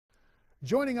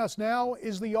Joining us now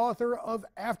is the author of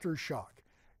Aftershock,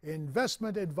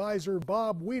 investment advisor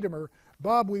Bob Wiedemer.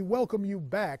 Bob, we welcome you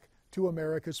back to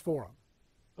America's Forum.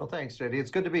 Well, thanks, JD. It's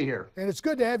good to be here. And it's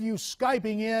good to have you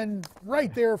Skyping in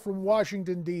right there from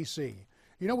Washington, D.C.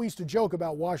 You know, we used to joke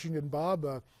about Washington, Bob.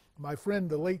 My friend,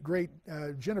 the late, great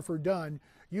Jennifer Dunn,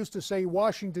 used to say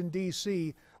Washington,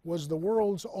 D.C. was the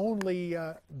world's only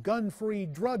gun-free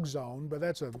drug zone, but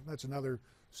that's another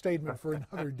statement for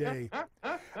another day.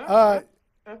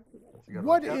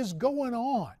 What is going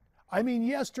on? I mean,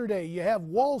 yesterday you have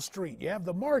Wall Street, you have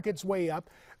the markets way up,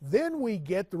 then we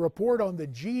get the report on the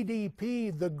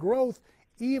GDP, the growth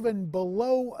even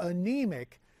below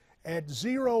anemic at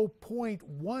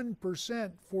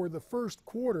 0.1% for the first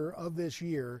quarter of this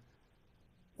year.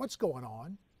 What's going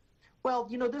on? Well,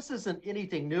 you know, this isn't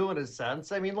anything new in a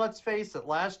sense. I mean, let's face it,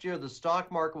 last year the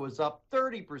stock market was up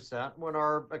 30% when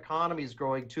our economy is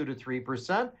growing 2 to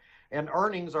 3%, and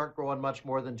earnings aren't growing much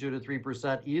more than 2 to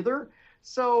 3% either.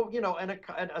 So, you know, and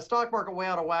a stock market way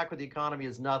out of whack with the economy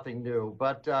is nothing new.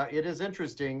 But it is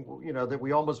interesting, you know, that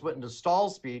we almost went into stall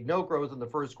speed, no growth in the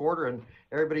first quarter, and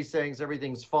everybody's saying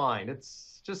everything's fine.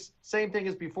 It's just same thing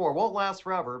as before. Won't last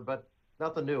forever, but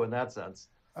nothing new in that sense.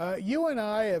 You and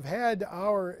I have had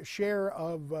our share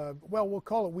of, well, we'll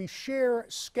call it, we share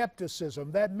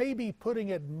skepticism. That may be putting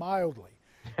it mildly.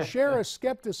 Share a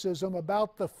skepticism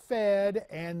about the Fed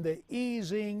and the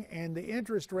easing and the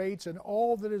interest rates and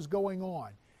all that is going on.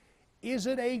 Is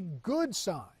it a good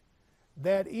sign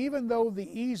that even though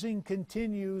the easing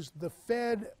continues, the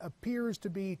Fed appears to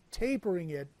be tapering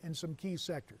it in some key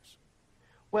sectors?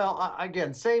 Well,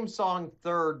 again, same song,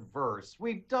 third verse.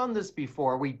 We've done this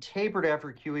before. We tapered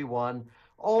after QE1,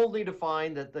 only to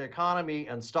find that the economy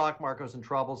and stock market was in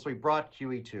trouble, so we brought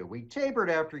QE2. We tapered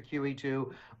after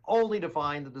QE2, only to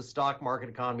find that the stock market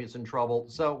economy is in trouble,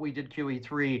 so we did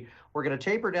QE3. We're going to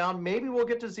taper down. Maybe we'll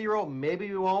get to zero, maybe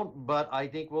we won't, but I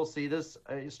think we'll see this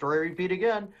story repeat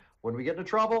again. When we get into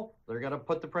trouble, they're going to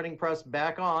put the printing press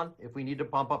back on if we need to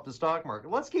pump up the stock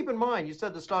market. Let's keep in mind, you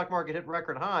said the stock market hit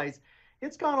record highs.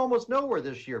 It's gone almost nowhere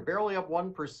this year, barely up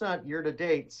 1% year to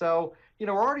date. So, you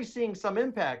know, we're already seeing some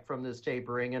impact from this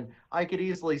tapering, and I could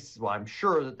easily, well, I'm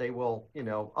sure that they will, you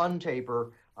know, untaper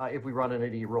if we run into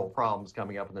any real problems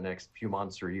coming up in the next few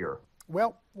months or year.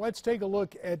 Well, let's take a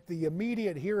look at the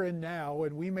immediate here and now,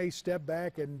 and we may step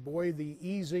back and, boy, the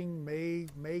easing may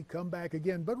come back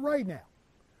again. But right now,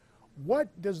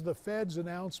 what does the Fed's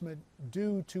announcement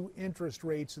do to interest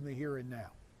rates in the here and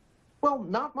now? Well,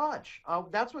 not much.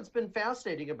 That's what's been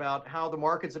fascinating about how the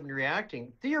markets have been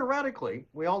reacting. Theoretically,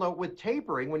 we all know with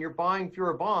tapering, when you're buying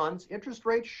fewer bonds, interest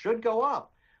rates should go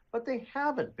up, but they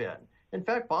haven't been. In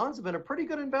fact, bonds have been a pretty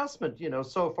good investment, you know,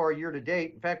 so far year to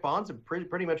date. In fact, bonds have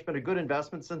pretty much been a good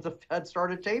investment since the Fed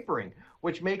started tapering,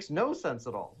 which makes no sense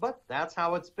at all. But that's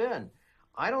how it's been.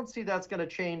 I don't see that's going to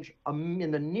change in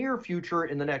the near future,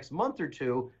 in the next month or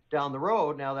two down the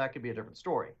road. Now, that could be a different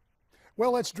story.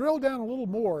 Well, let's drill down a little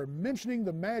more, mentioning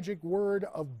the magic word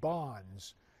of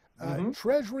bonds.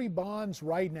 Treasury bonds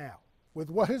right now, with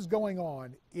what is going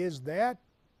on, is that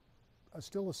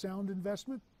still a sound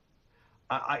investment?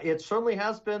 It certainly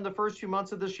has been the first few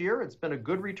months of this year. It's been a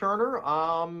good returner.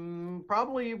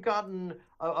 Probably you've gotten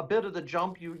a bit of the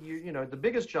jump, you know, the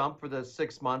biggest jump for the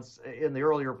 6 months in the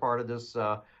earlier part of this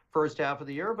first half of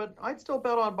the year. But I'd still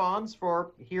bet on bonds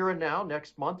for here and now,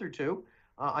 next month or two.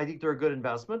 I think they're a good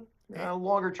investment.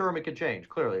 Longer term, it could change.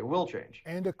 Clearly, it will change.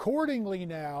 And accordingly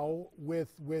now,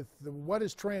 with what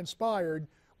has transpired,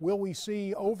 will we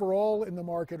see overall in the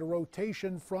market a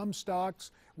rotation from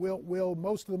stocks? Will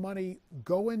most of the money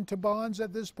go into bonds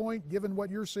at this point, given what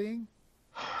you're seeing?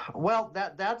 Well,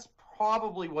 that's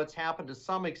probably what's happened to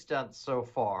some extent so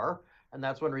far, and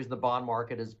that's one reason the bond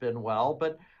market has been well.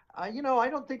 But you know, I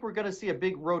don't think we're going to see a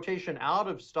big rotation out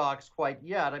of stocks quite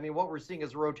yet. I mean, what we're seeing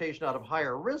is a rotation out of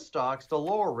higher risk stocks to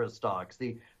lower risk stocks.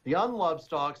 The unloved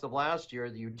stocks of last year,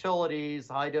 the utilities,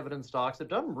 high dividend stocks, have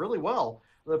done really well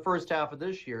the first half of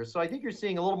this year. So I think you're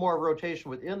seeing a little more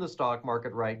rotation within the stock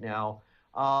market right now.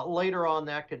 Later on,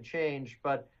 that could change.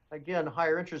 But again,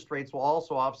 higher interest rates will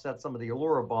also offset some of the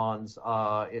allure bonds.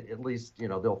 At least, you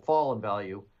know, they'll fall in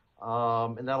value.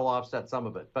 And that'll offset some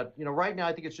of it. But, you know, right now,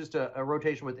 I think it's just a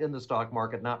rotation within the stock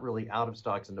market, not really out of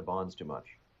stocks into bonds too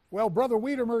much. Well, Brother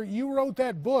Wiedemer, you wrote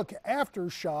that book,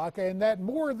 Aftershock, and that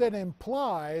more than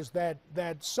implies that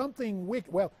something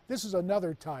wicked, well, this is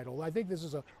another title. I think this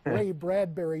is a Ray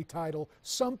Bradbury title,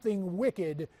 Something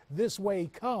Wicked This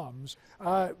Way Comes.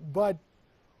 But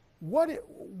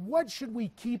what should we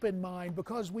keep in mind?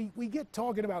 Because we get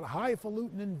talking about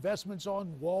highfalutin investments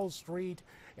on Wall Street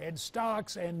and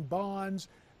stocks and bonds.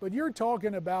 but you're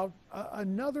talking about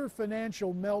another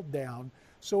financial meltdown.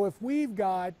 So if we've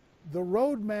got the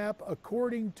roadmap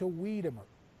according to Wiedemer,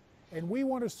 and we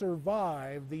want to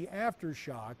survive the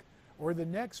aftershock or the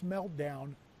next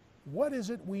meltdown, what is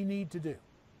it we need to do?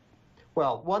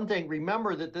 Well, one thing,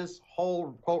 remember that this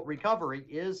whole quote recovery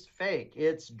is fake.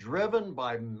 It's driven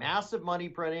by massive money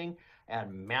printing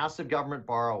and massive government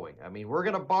borrowing. I mean, we're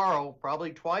going to borrow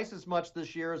probably twice as much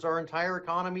this year as our entire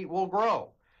economy will grow.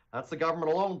 That's the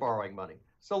government alone borrowing money.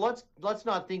 So let's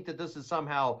not think that this is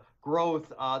somehow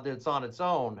growth that's on its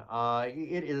own.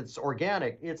 It's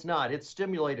organic. It's not. It's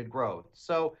stimulated growth.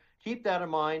 So keep that in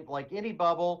mind. Like any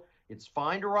bubble, it's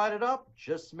fine to ride it up.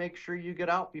 Just make sure you get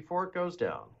out before it goes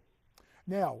down.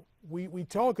 Now, we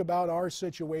talk about our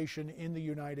situation in the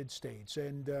United States,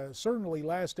 and certainly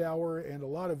last hour, and a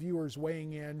lot of viewers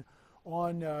weighing in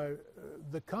on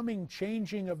the coming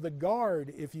changing of the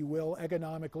guard, if you will,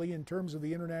 economically in terms of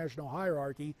the international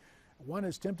hierarchy. One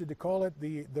is tempted to call it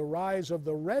the rise of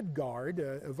the Red Guard,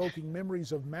 evoking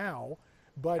memories of Mao,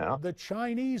 but Yeah. the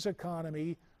Chinese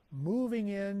economy moving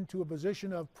into a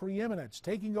position of preeminence,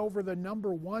 taking over the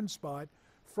 #1 spot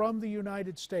from the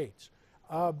United States.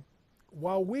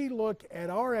 While we look at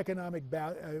our economic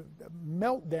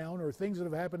meltdown or things that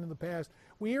have happened in the past,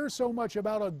 we hear so much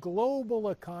about a global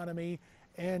economy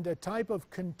and a type of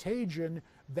contagion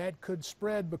that could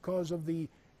spread because of the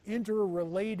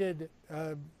interrelated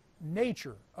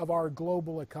nature of our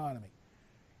global economy.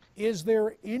 Is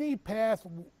there any path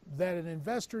that an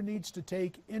investor needs to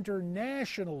take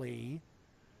internationally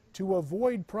to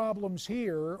avoid problems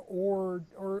here, or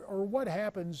what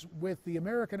happens with the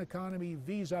American economy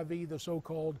vis-a-vis the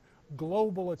so-called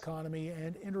global economy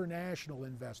and international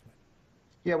investment?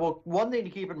 Yeah, well, one thing to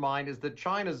keep in mind is that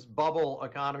China's bubble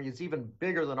economy is even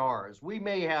bigger than ours. We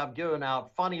may have given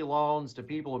out funny loans to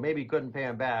people who maybe couldn't pay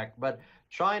them back, but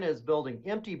China is building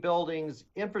empty buildings,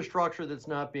 infrastructure that's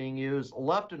not being used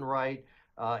left and right,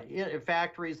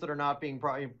 factories that are not being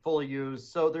fully used.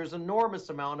 So there's enormous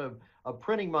amount of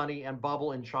printing money and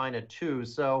bubble in China too.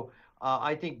 So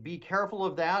I think be careful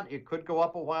of that. It could go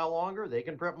up a while longer. They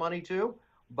can print money too,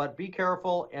 but be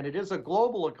careful. And it is a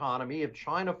global economy. If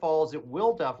China falls, it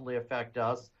will definitely affect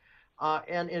us.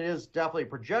 And it is definitely a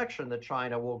projection that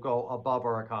China will go above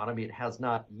our economy. It has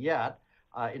not yet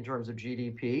in terms of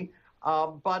GDP.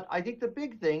 But I think the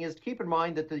big thing is to keep in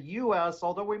mind that the U.S.,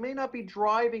 although we may not be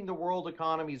driving the world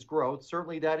economy's growth,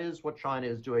 certainly that is what China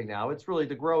is doing now. It's really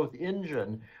the growth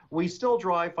engine. We still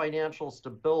drive financial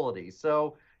stability.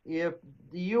 So if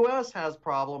the U.S. has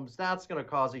problems, that's going to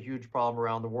cause a huge problem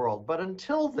around the world. But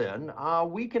until then,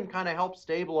 we can kind of help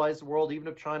stabilize the world, even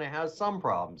if China has some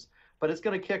problems. But it's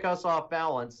going to kick us off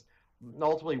balance.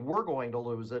 Ultimately, we're going to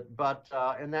lose it. But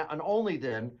and only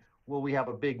then will we have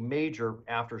a big major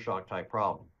aftershock type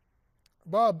problem.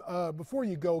 Bob, before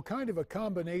you go, kind of a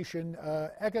combination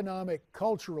economic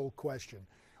cultural question.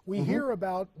 We hear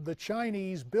about the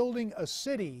Chinese building a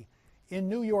city in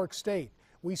New York State.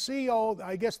 We see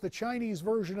I guess the Chinese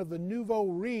version of the nouveau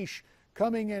riche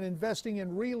coming and investing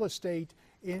in real estate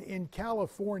in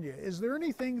California. Is there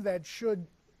anything that should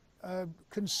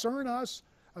concern us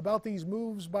about these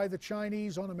moves by the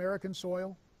Chinese on American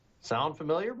soil? Sound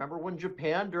familiar? Remember when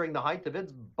Japan, during the height of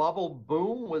its bubble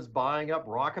boom, was buying up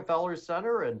Rockefeller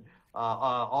Center and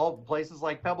all places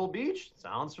like Pebble Beach?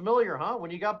 Sounds familiar, huh?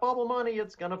 When you got bubble money,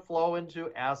 it's going to flow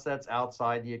into assets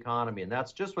outside the economy. And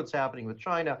that's just what's happening with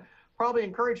China. Probably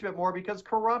encourage a bit more because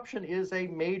corruption is a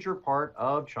major part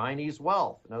of Chinese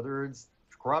wealth. In other words,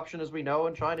 corruption, as we know,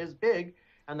 in China is big.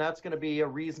 And that's going to be a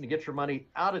reason to get your money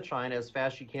out of China as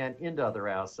fast as you can into other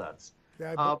assets.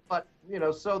 But, you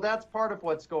know, so that's part of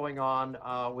what's going on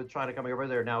with China coming over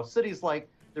there. Now, cities like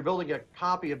they're building a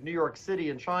copy of New York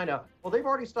City in China. Well, they've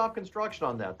already stopped construction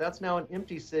on that. That's now an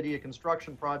empty city, a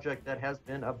construction project that has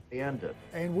been abandoned.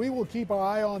 And we will keep our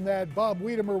eye on that. Bob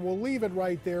Wiedemer, we'll leave it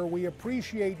right there. We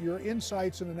appreciate your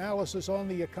insights and analysis on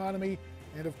the economy.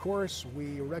 And of course,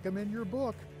 we recommend your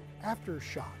book,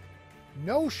 Aftershock.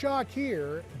 No shock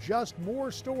here, just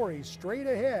more stories straight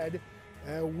ahead.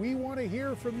 We want to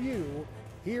hear from you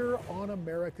here on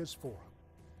America's Forum.